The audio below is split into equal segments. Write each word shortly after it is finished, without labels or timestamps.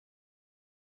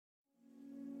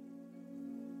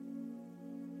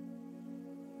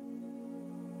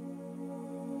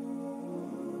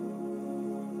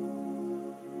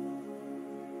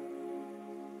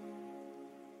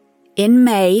In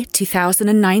May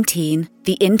 2019,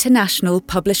 the International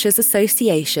Publishers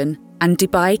Association and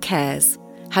Dubai Cares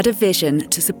had a vision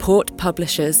to support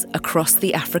publishers across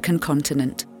the African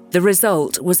continent. The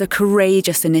result was a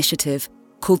courageous initiative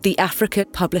called the Africa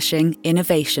Publishing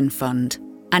Innovation Fund,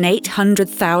 an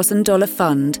 $800,000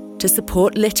 fund to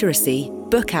support literacy,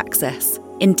 book access,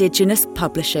 indigenous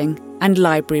publishing, and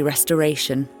library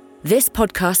restoration. This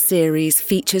podcast series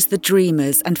features the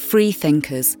dreamers and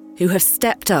freethinkers who have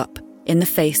stepped up in the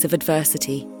face of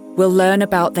adversity. We'll learn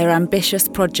about their ambitious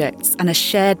projects and a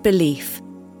shared belief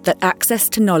that access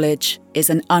to knowledge is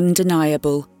an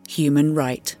undeniable human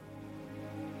right.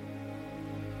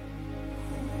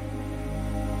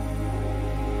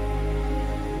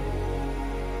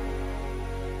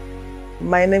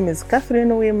 My name is Catherine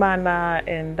Wimana,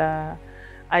 and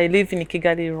I live in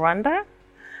Kigali, Rwanda.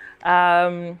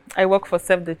 I work for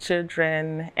Save the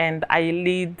Children, and I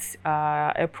lead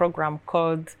a program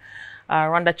called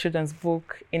Rwanda Children's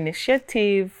Book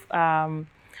Initiative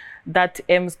that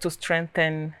aims to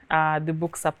strengthen the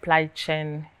book supply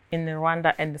chain in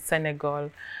Rwanda and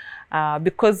Senegal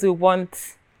because we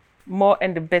want more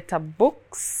and better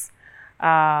books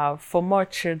for more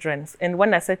children. And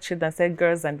when I say children, I say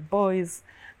girls and boys,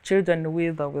 children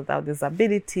with or without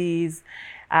disabilities,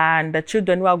 and the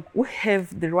children who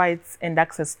have the rights and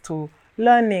access to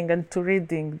learning and to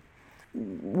reading,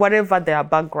 whatever their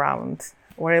background,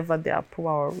 wherever they are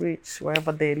poor or rich,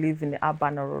 wherever they live in the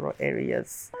urban or rural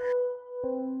areas.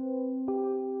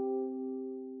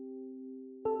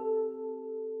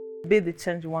 Be the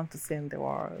change you want to see in the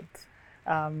world.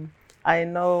 I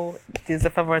know it is a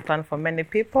favorite one for many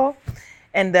people,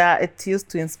 and it used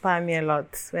to inspire me a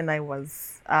lot when I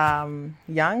was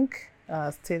young,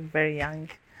 still very young.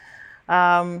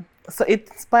 So it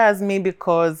inspires me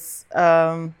because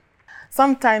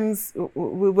sometimes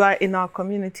we are in our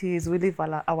communities, we live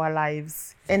our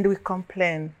lives, and we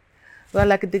complain. We're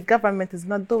like, the government is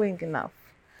not doing enough.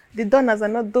 The donors are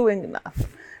not doing enough.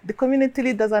 The community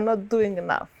leaders are not doing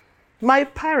enough. My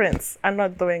parents are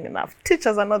not doing enough.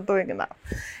 Teachers are not doing enough.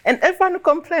 And everyone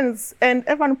complains, and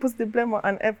everyone puts the blame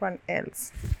on everyone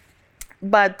else.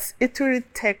 But it really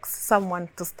takes someone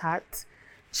to start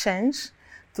change,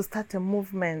 to start a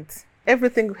movement.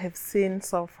 Everything we have seen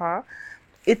so far,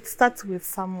 it starts with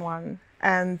someone.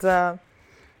 And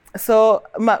so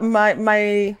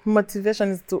my motivation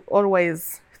is to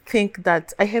always think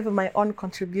that I have my own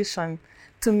contribution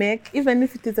to make, even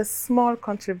if it is a small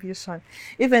contribution,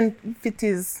 even if it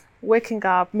is waking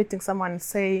up, meeting someone and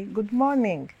say, good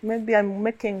morning, maybe I'm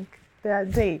making their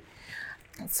day.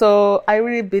 So I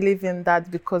really believe in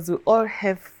that because we all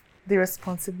have the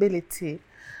responsibility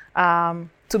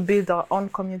to build our own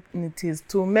communities,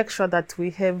 to make sure that we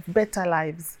have better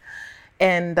lives,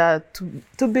 and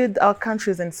to build our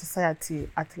countries and society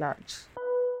at large.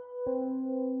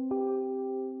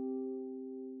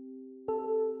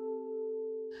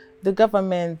 The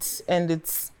government and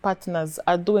its partners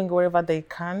are doing whatever they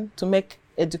can to make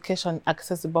education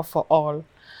accessible for all.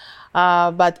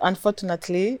 But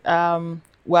unfortunately,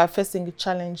 we are facing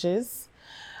challenges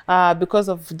because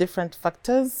of different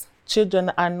factors.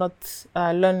 Children are not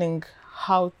learning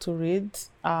how to read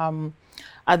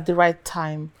at the right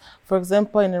time. For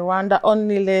example, in Rwanda,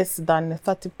 only less than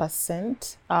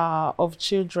 30% of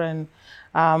children,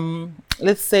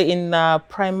 let's say in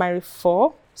primary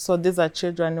 4, so these are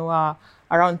children who are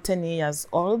around 10 years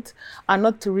old, are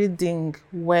not reading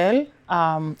well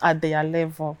at their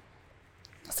level.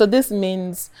 So this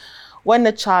means when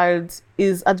a child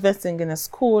is advancing in a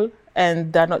school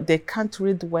and they can't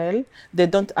read well, they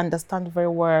don't understand very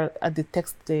well the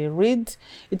text they read,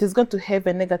 it is going to have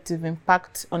a negative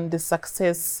impact on the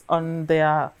success, on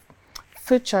their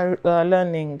future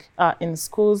learning in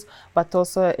schools, but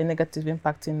also a negative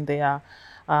impact in their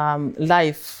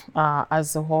life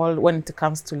as a whole when it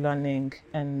comes to learning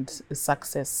and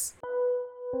success.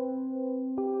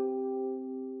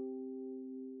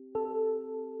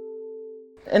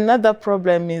 Another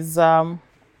problem is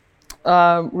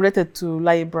related to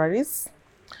libraries.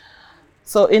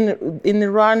 So in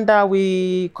Rwanda,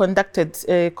 we conducted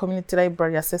a community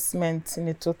library assessment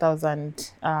in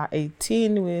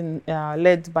 2018,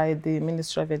 led by the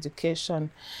Ministry of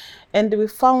Education. And we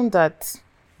found that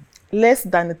less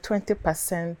than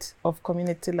 20% of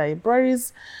community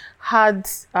libraries had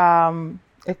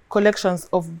collections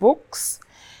of books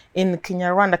in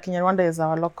Kinyarwanda. Kinyarwanda is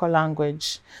our local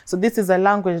language. So this is a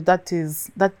language that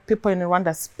people in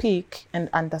Rwanda speak and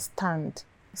understand.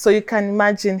 So you can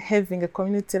imagine having a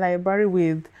community library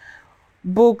with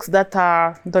books that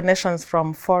are donations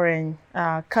from foreign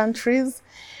countries,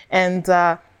 and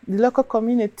the local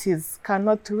communities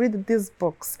cannot read these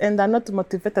books and are not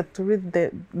motivated to read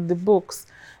the books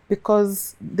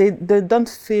because they don't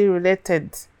feel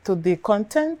related to the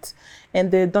content and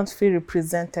they don't feel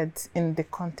represented in the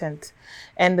content.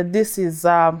 And this is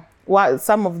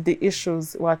some of the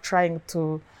issues we're trying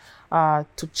to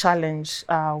challenge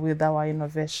with our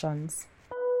innovations.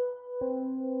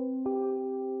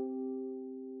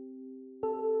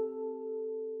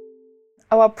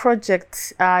 Our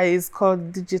project is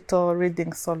called Digital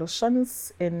Reading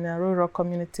Solutions in Rural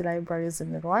Community Libraries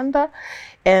in Rwanda.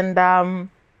 And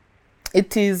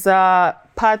it is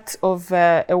part of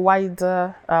a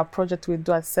wider project we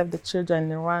do at Save the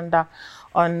Children in Rwanda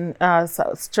on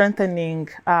strengthening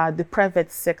the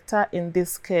private sector, in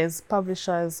this case,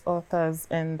 publishers, authors,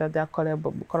 and their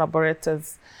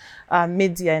collaborators,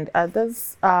 media and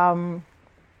others,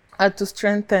 to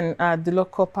strengthen the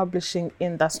local publishing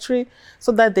industry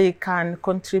so that they can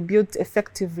contribute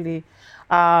effectively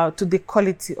to the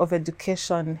quality of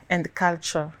education and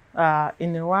culture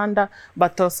in Rwanda,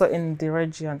 but also in the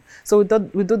region. So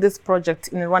we do this project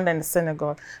in Rwanda and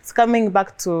Senegal. So coming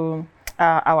back to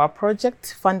our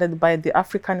project funded by the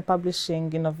African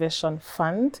Publishing Innovation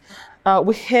Fund,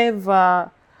 we have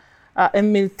a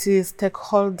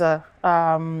multi-stakeholder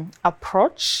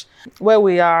approach where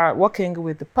we are working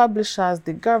with the publishers,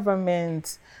 the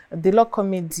government, the local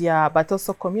media, but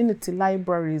also community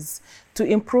libraries to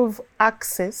improve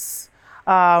access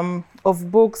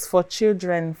of books for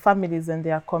children, families, and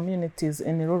their communities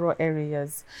in rural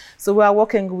areas. So we are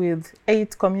working with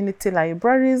 8 community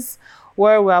libraries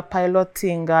where we are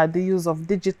piloting the use of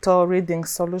digital reading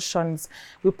solutions.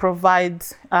 We provide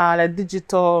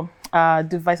digital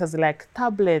devices like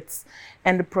tablets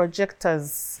and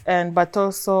projectors, but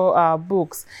also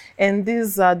books. And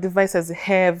these devices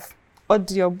have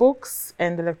audio books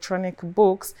and electronic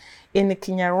books in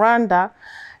Kinyarwanda,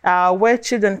 where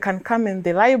children can come in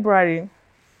the library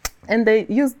and they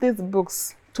use these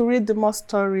books to read more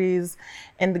stories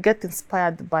and get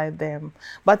inspired by them.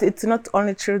 But it's not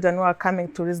only children who are coming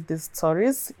to read these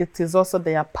stories, it is also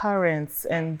their parents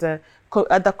and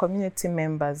other community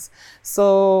members.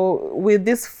 So with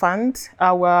this fund,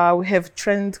 we have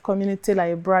trained community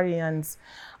librarians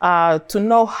to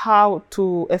know how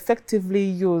to effectively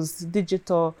use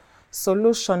digital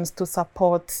solutions to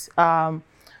support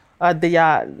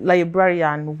their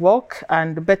librarian work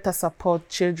and better support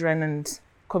children and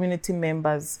community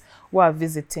members who are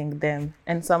visiting them.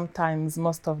 And sometimes,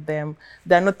 most of them,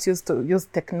 they're not used to use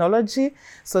technology.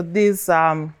 So this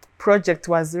project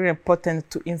was really important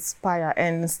to inspire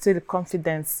and instill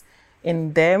confidence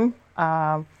in them,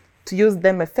 to use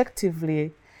them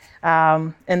effectively,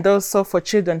 and also for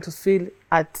children to feel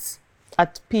at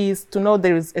peace, to know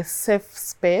there is a safe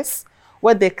space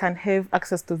where they can have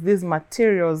access to these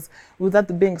materials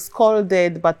without being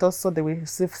scolded, but also they will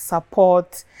receive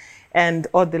support and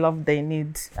all the love they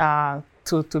need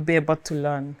to be able to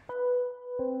learn.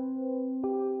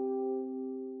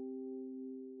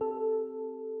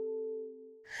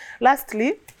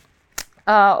 Lastly,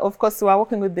 of course, we are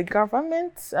working with the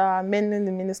government, mainly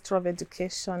the Ministry of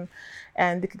Education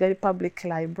and the Kigali Public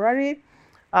Library.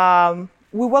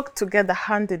 We work together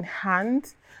hand in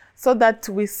hand so that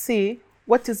we see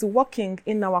what is working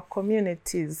in our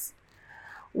communities,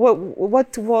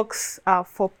 what works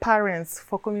for parents,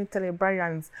 for community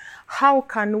librarians. How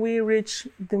can we reach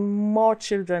the more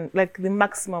children, like the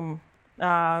maximum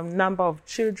number of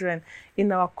children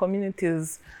in our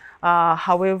communities,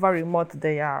 however remote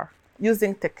they are,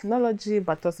 using technology,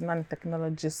 but also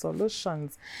non-technology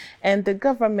solutions. And the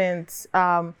government,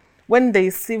 when they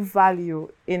see value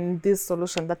in these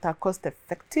solutions that are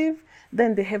cost-effective,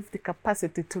 then they have the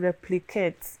capacity to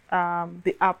replicate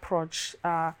the approach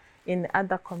in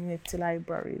other community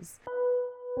libraries.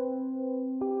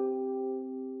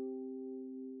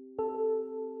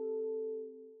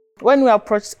 When we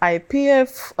approached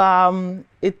IPF,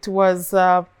 it was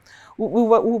we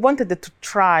wanted to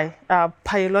try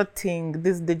piloting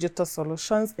these digital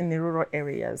solutions in the rural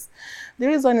areas. The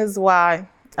reason is why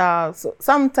so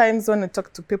sometimes when I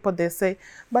talk to people, they say,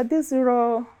 "But these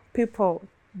rural people,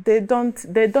 they don't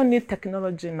need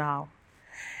technology now."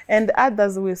 And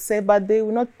others will say, but they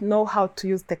will not know how to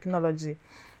use technology.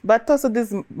 But also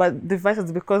these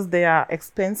devices, because they are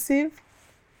expensive,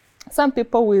 some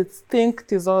people will think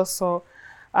it is also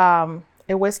a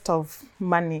waste of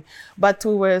money. But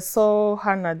we were so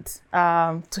honored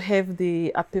to have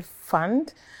the APIF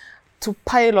fund to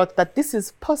pilot that this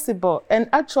is possible. And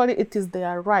actually, it is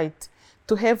their right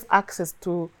to have access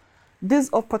to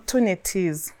these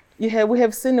opportunities. We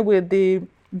have seen with the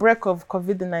break of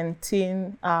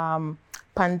COVID-19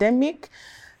 pandemic,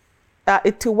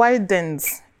 it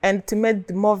widens and it made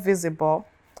more visible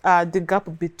the gap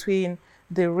between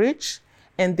the rich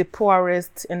and the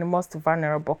poorest and most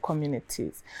vulnerable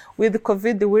communities. With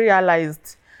COVID, we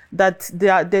realized that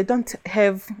they don't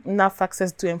have enough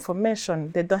access to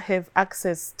information. They don't have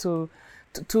access to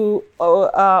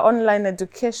online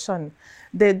education.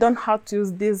 They don't know how to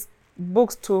use these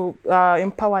books to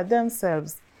empower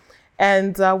themselves.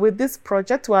 And with this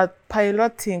project, we're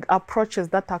piloting approaches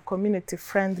that are community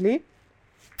friendly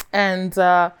and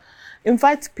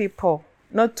invite people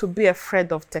not to be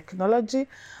afraid of technology,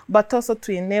 but also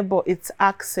to enable its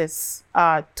access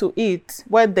to it,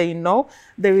 where they know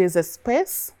there is a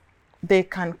space they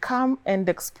can come and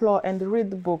explore and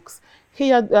read books,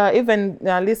 hear, even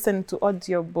listen to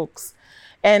audio books,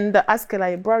 and ask a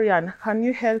librarian, can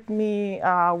you help me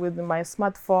with my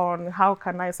smartphone? How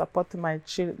can I support my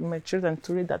children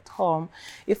to read at home?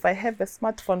 If I have a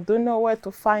smartphone, do you know where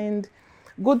to find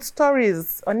good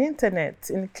stories on internet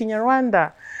in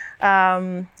Rwanda?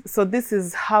 So this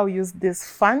is how we use this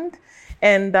fund.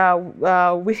 And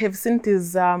we have seen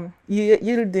this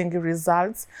yielding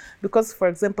results because, for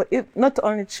example, not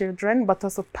only children, but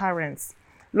also parents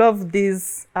love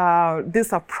this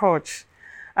approach.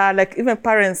 Like even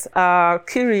parents are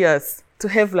curious to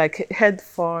have like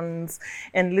headphones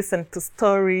and listen to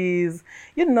stories.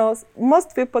 You know,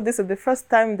 most people, this is the first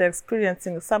time they're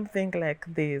experiencing something like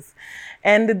this.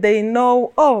 And they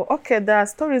know, oh, okay, there are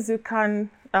stories you can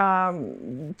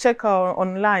check out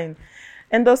online.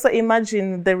 And also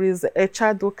imagine there is a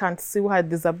child who can't see, who has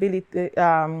disability,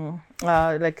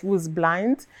 like who's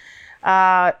blind.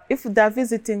 If they're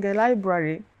visiting a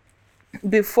library,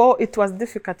 before it was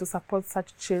difficult to support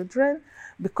such children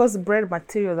because braille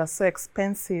materials are so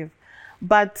expensive.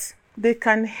 But they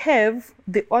can have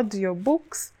the audio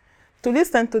books to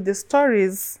listen to the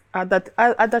stories that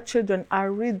other children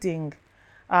are reading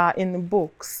in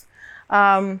books.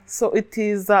 So it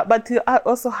is, but it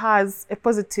also has a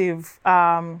positive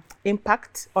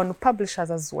impact on publishers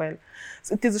as well.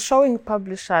 So it is showing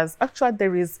publishers, actually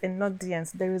there is an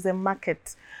audience, there is a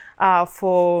market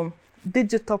for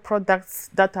digital products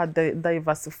that are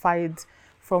diversified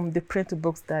from the print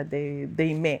books that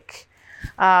they make.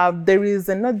 There is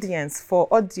an audience for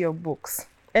audio books,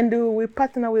 and we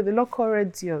partner with the local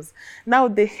radios. Now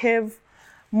they have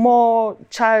more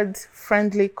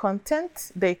child-friendly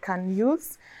content they can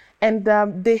use, and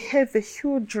they have a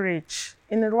huge reach.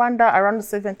 In Rwanda, around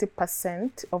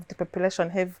 70% of the population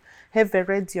have a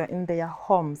radio in their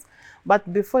homes.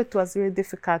 But before, it was really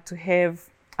difficult to have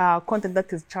content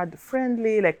that is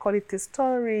child-friendly, like quality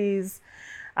stories,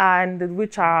 and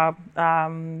which are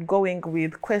going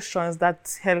with questions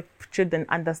that help children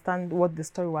understand what the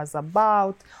story was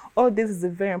about. All this is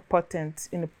very important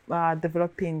in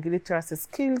developing literacy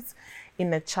skills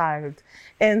in a child.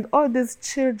 And all these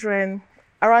children,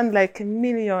 around like 1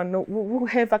 million who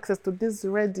have access to these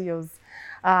radios,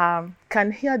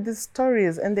 can hear these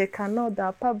stories, and they can know there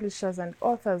are publishers and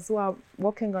authors who are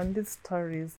working on these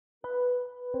stories.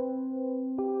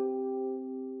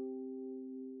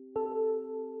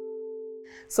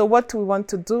 So what we want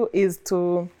to do is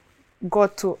to go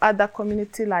to other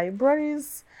community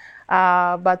libraries,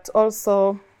 but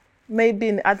also maybe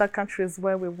in other countries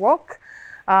where we work,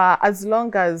 as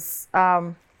long as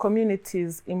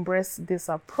communities embrace this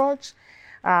approach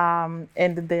and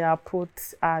they are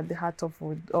put at the heart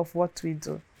of what we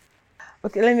do.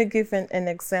 Okay, let me give an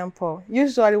example.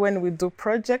 Usually when we do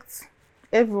projects,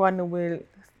 everyone will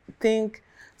think,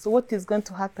 so what is going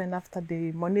to happen after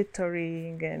the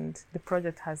monitoring and the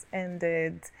project has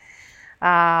ended?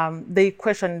 They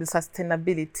question the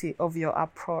sustainability of your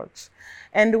approach.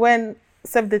 And when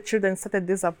Save the Children started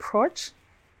this approach,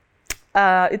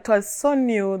 it was so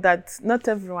new that not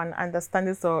everyone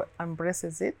understands it or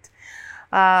embraces it.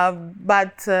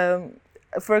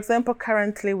 For example,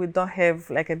 currently we don't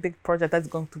have like a big project that's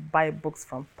going to buy books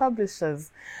from publishers.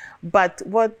 But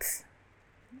what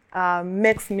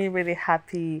makes me really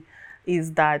happy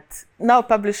is that now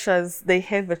publishers, they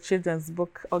have a children's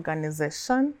book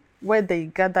organization where they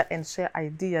gather and share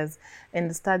ideas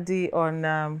and study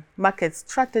on market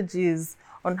strategies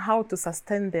on how to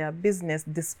sustain their business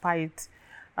despite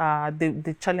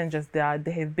the challenges they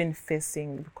have been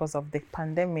facing because of the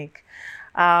pandemic.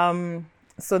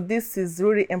 So this is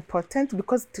really important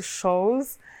because it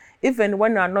shows even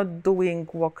when we are not doing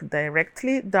work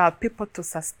directly, there are people to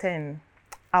sustain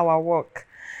our work.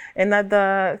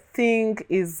 Another thing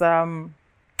is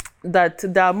that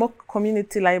there are more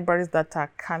community libraries that are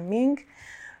coming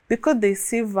because they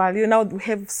see value. Now we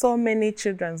have so many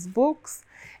children's books,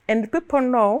 and people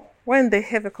know when they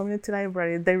have a community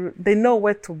library, they know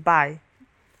where to buy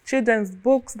children's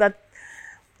books that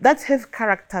that have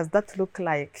characters that look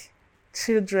like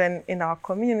children in our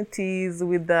communities,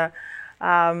 with the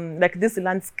like this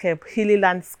landscape, hilly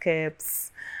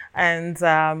landscapes, and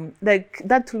like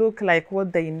that look like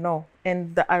what they know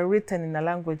and that are written in a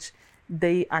language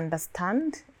they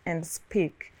understand and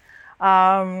speak.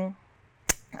 So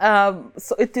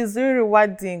it is really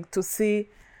rewarding to see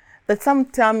that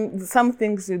sometimes some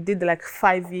things you did like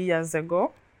 5 years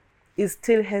ago is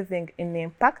still having an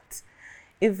impact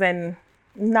even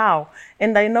now.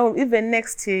 And I know even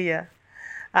next year.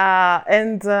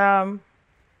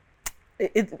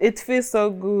 It feels so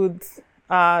good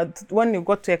when you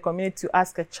go to a community, you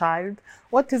ask a child,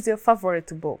 what is your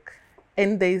favorite book?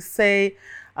 And they say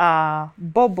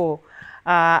Bobo,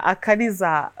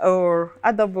 Akariza, or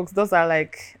other books. Those are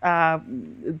like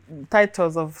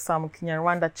titles of some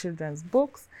Kinyarwanda children's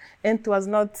books. And it was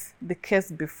not the case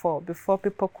before. Before,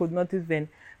 people could not even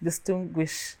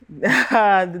distinguish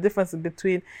the difference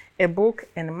between a book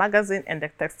and a magazine and a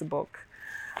textbook.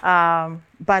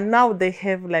 But now they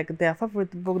have like their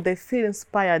favorite book. They feel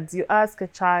inspired. You ask a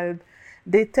child,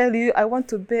 they tell you, I want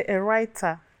to be a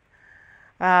writer.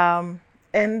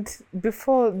 And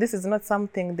before, this is not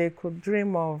something they could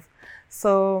dream of.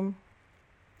 So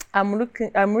I'm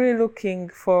really looking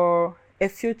for a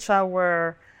future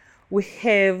where we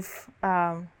have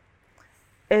a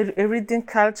reading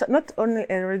culture, not only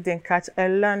a reading culture, a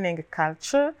learning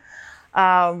culture,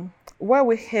 where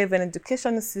we have an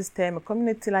education system, a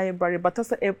community library, but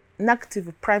also an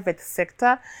active private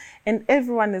sector, and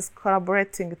everyone is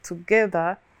collaborating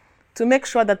together to make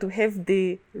sure that we have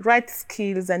the right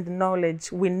skills and knowledge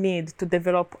we need to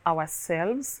develop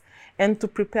ourselves and to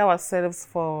prepare ourselves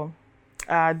for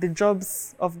the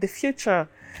jobs of the future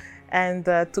and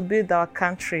to build our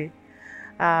country.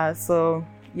 So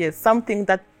yes, something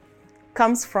that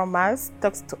comes from us,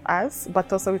 talks to us,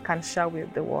 but also we can share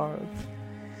with the world.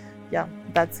 Yeah,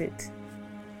 that's it.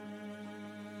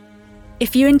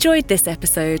 If you enjoyed this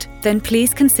episode, then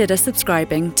please consider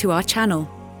subscribing to our channel.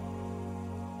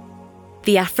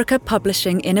 The Africa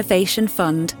Publishing Innovation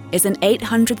Fund is an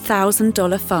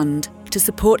 $800,000 fund to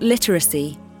support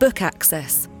literacy, book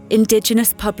access,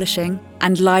 indigenous publishing,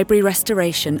 and library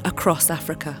restoration across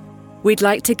Africa. We'd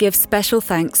like to give special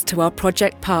thanks to our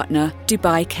project partner,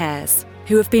 Dubai Cares,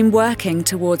 who have been working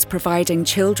towards providing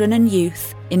children and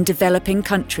youth in developing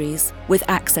countries with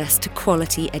access to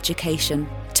quality education.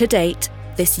 To date,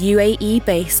 this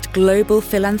UAE-based global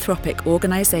philanthropic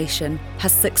organisation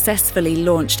has successfully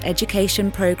launched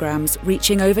education programmes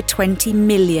reaching over 20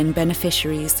 million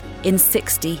beneficiaries in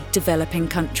 60 developing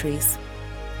countries.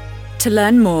 To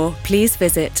learn more, please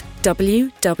visit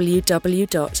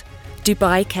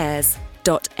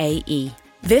www.dubaicares.ae.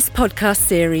 This podcast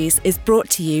series is brought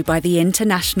to you by the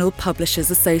International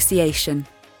Publishers Association.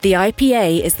 The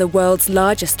IPA is the world's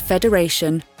largest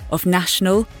federation of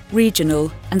national,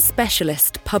 regional, and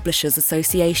specialist publishers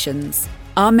associations.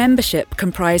 Our membership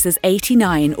comprises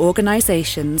 89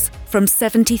 organisations from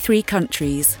 73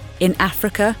 countries in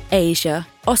Africa, Asia,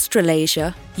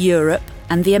 Australasia, Europe,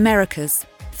 and the Americas.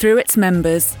 Through its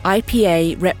members,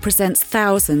 IPA represents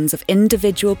thousands of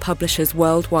individual publishers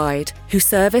worldwide who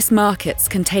service markets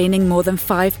containing more than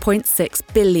 5.6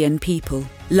 billion people.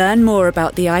 Learn more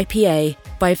about the IPA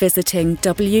by visiting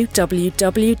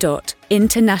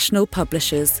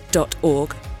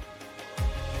www.internationalpublishers.org.